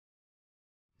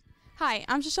Hi,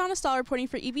 I'm Shoshana Stahl reporting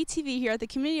for EBTV here at the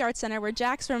Community Arts Center where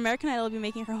Jax from American Idol will be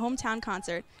making her hometown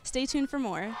concert. Stay tuned for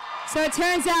more. So it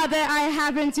turns out that I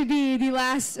happen to be the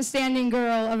last standing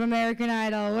girl of American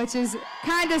Idol, which is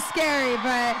kind of scary,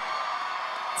 but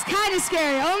it's kind of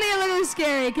scary, only a little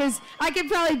scary, because I could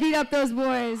probably beat up those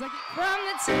boys. From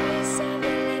the taste of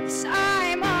your lips,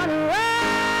 I'm on a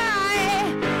ride.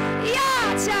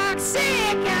 You're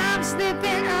toxic, I'm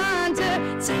slipping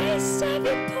under. Taste of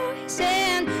your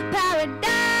poison,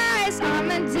 paradise.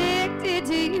 I'm addicted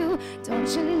to you. Don't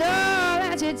you know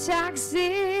that you're toxic,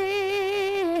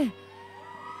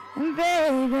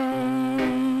 baby?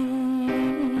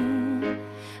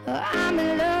 I'm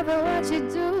in love with what you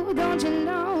do. Don't you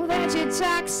know that you're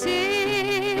toxic,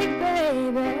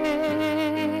 baby?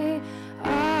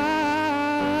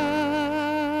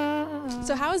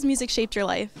 So how has music shaped your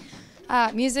life?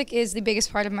 Music is the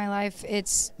biggest part of my life.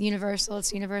 It's universal. It's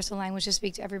the universal language to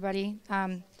speak to everybody.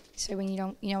 So when you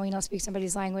don't speak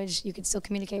somebody's language, you can still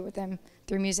communicate with them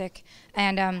through music.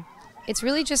 And it's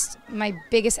really just my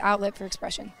biggest outlet for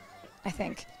expression, I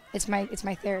think. It's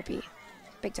my therapy,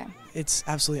 big time. It's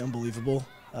absolutely unbelievable.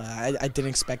 I didn't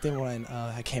expect it when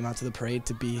I came out to the parade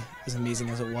to be as amazing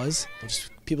as it was.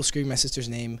 Just people screaming my sister's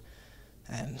name,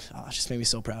 and it just made me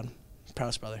so proud.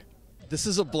 Proudest brother. This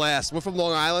is a blast. We're from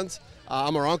Long Island.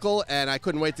 I'm her uncle, and I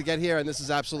couldn't wait to get here, and this is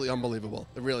absolutely unbelievable.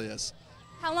 It really is.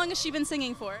 How long has she been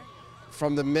singing for?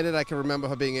 From the minute I can remember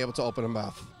her being able to open her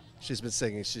mouth, she's been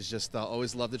singing. She's just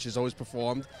always loved it. She's always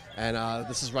performed, and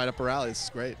this is right up her alley. This is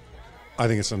great. I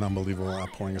think it's an unbelievable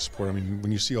outpouring of support. I mean,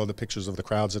 when you see all the pictures of the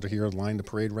crowds that are here lined the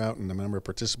parade route and the number of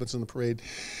participants in the parade,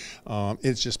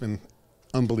 it's just been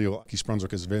unbelievable. East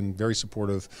Brunswick has been very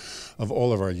supportive of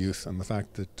all of our youth, and the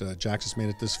fact that Jax has made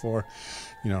it this far,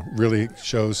 really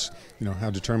shows, how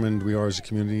determined we are as a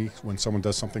community when someone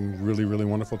does something really, really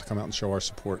wonderful to come out and show our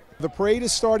support. The parade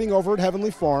is starting over at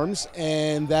Heavenly Farms,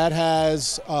 and that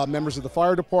has members of the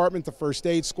fire department, the first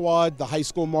aid squad, the high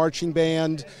school marching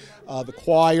band, the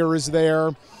choir is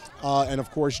there, and of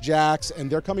course Jax,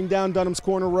 and they're coming down Dunham's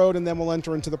Corner Road, and then we'll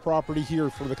enter into the property here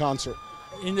for the concert.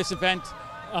 In this event,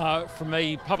 from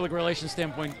a public relations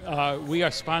standpoint, we are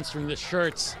sponsoring the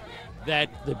shirts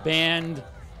that the band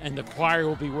and the choir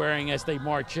will be wearing as they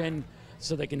march in,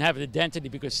 so they can have an identity,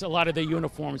 because a lot of their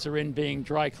uniforms are being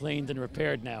dry cleaned and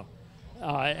repaired now.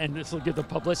 And this will give the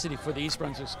publicity for the East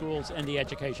Brunswick schools and the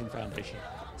Education Foundation.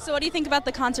 So what do you think about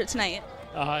the concert tonight?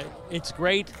 It's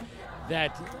great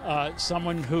that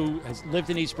someone who has lived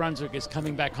in East Brunswick is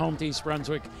coming back home to East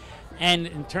Brunswick, and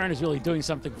in turn is really doing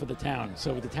something for the town.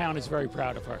 So the town is very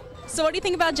proud of her. So what do you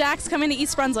think about Jax coming to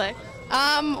East Brunswick?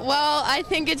 Well, I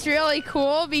think it's really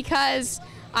cool because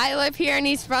I live here in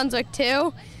East Brunswick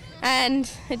too,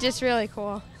 and it's just really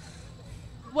cool.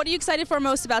 What are you excited for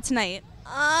most about tonight?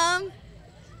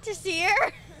 To see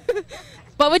her.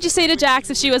 What would you say to Jax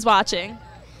if she was watching?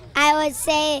 I would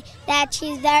say that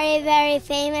she's very, very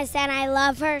famous and I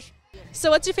love her. So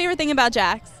what's your favorite thing about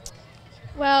Jax?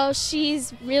 Well,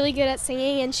 she's really good at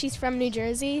singing, and she's from New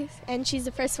Jersey, and she's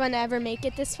the first one to ever make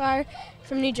it this far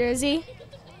from New Jersey.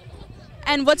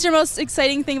 And what's your most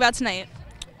exciting thing about tonight?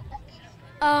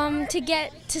 To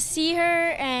get to see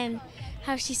her and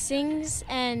how she sings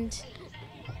and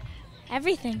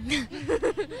everything.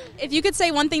 If you could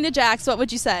say one thing to Jax, what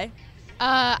would you say?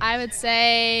 I would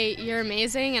say you're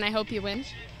amazing, and I hope you win.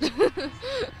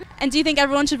 And do you think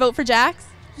everyone should vote for Jax?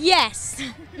 Yes.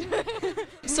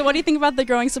 So what do you think about the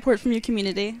growing support from your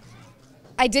community?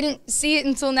 I didn't see it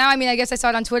until now. I mean, I guess I saw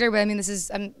it on Twitter, but I mean, this is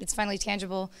it's finally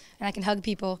tangible, and I can hug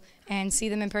people and see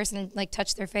them in person and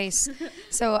touch their face.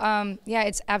 So yeah,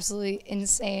 it's absolutely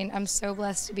insane. I'm so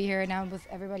blessed to be here now with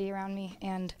everybody around me,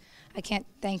 and I can't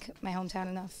thank my hometown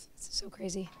enough. It's so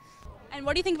crazy. And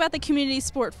what do you think about the community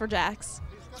support for Jax?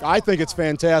 I think it's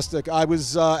fantastic. I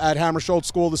was at Hammersholt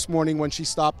School this morning when she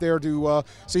stopped there to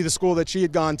see the school that she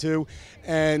had gone to,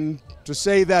 and to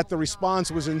say that the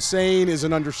response was insane is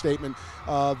an understatement.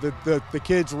 The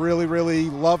kids really, really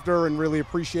loved her and really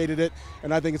appreciated it,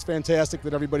 and I think it's fantastic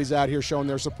that everybody's out here showing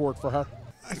their support for her.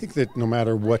 I think that no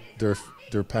matter what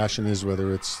their passion is,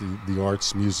 whether it's the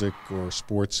arts, music, or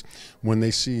sports, when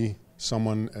they see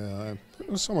someone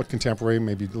somewhat contemporary,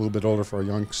 maybe a little bit older for our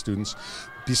young students,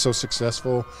 be so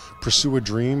successful, pursue a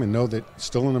dream, and know that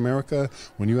still in America,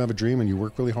 when you have a dream and you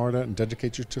work really hard at it and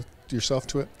dedicate yourself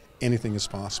to it, anything is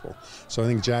possible. So I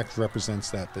think Jax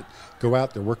represents that go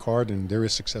out there, work hard, and there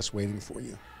is success waiting for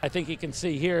you. I think you can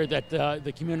see here that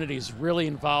the community is really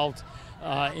involved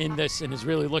in this and is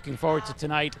really looking forward to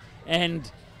tonight,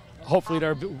 and hopefully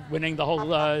they're winning the whole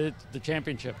the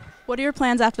championship. What are your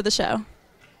plans after the show?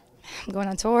 I'm going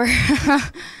on tour.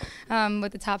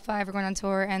 with the top 5. We're going on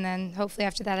tour, and then hopefully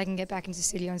after that I can get back into the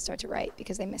studio and start to write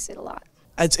because I miss it a lot.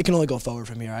 It can only go forward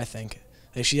from here, I think.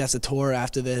 Like, she has to tour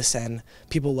after this, and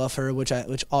people love her, which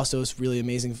also is really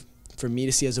amazing for me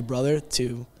to see as a brother,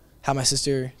 to how my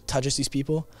sister touches these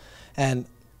people. And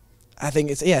I think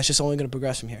it's just only going to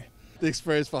progress from here. The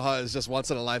experience for her is just once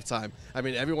in a lifetime. I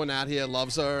mean, everyone out here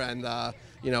loves her, and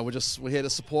you know, we're here to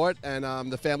support,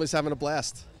 and the family's having a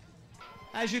blast.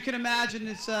 As you can imagine,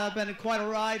 it's been quite a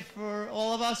ride for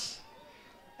all of us,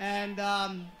 and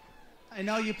I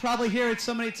know you probably hear it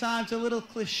so many times, a little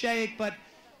cliche, but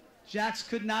Jax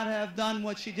could not have done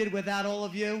what she did without all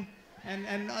of you,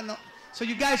 and so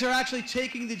you guys are actually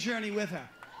taking the journey with her,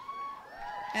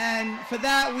 and for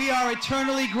that we are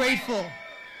eternally grateful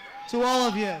to all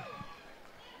of you.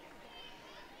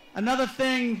 Another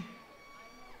thing,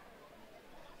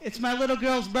 it's my little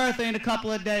girl's birthday in a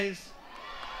couple of days.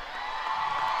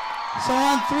 So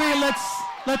on 3,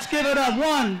 let's give it up.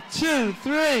 1, 2,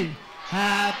 3.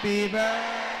 Happy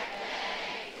birthday.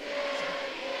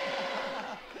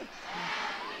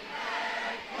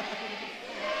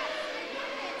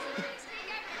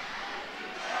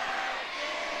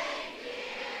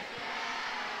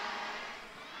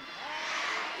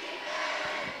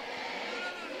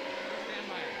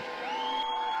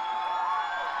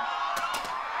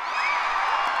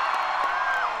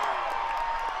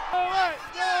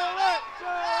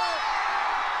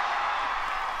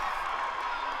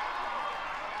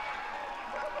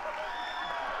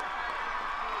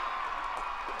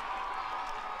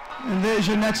 And there's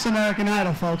your next American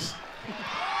Idol, folks.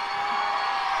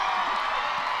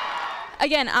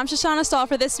 Again, I'm Shoshana Stahl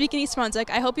for This Week in East Brunswick.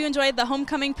 I hope you enjoyed the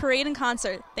homecoming parade and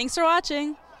concert. Thanks for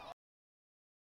watching.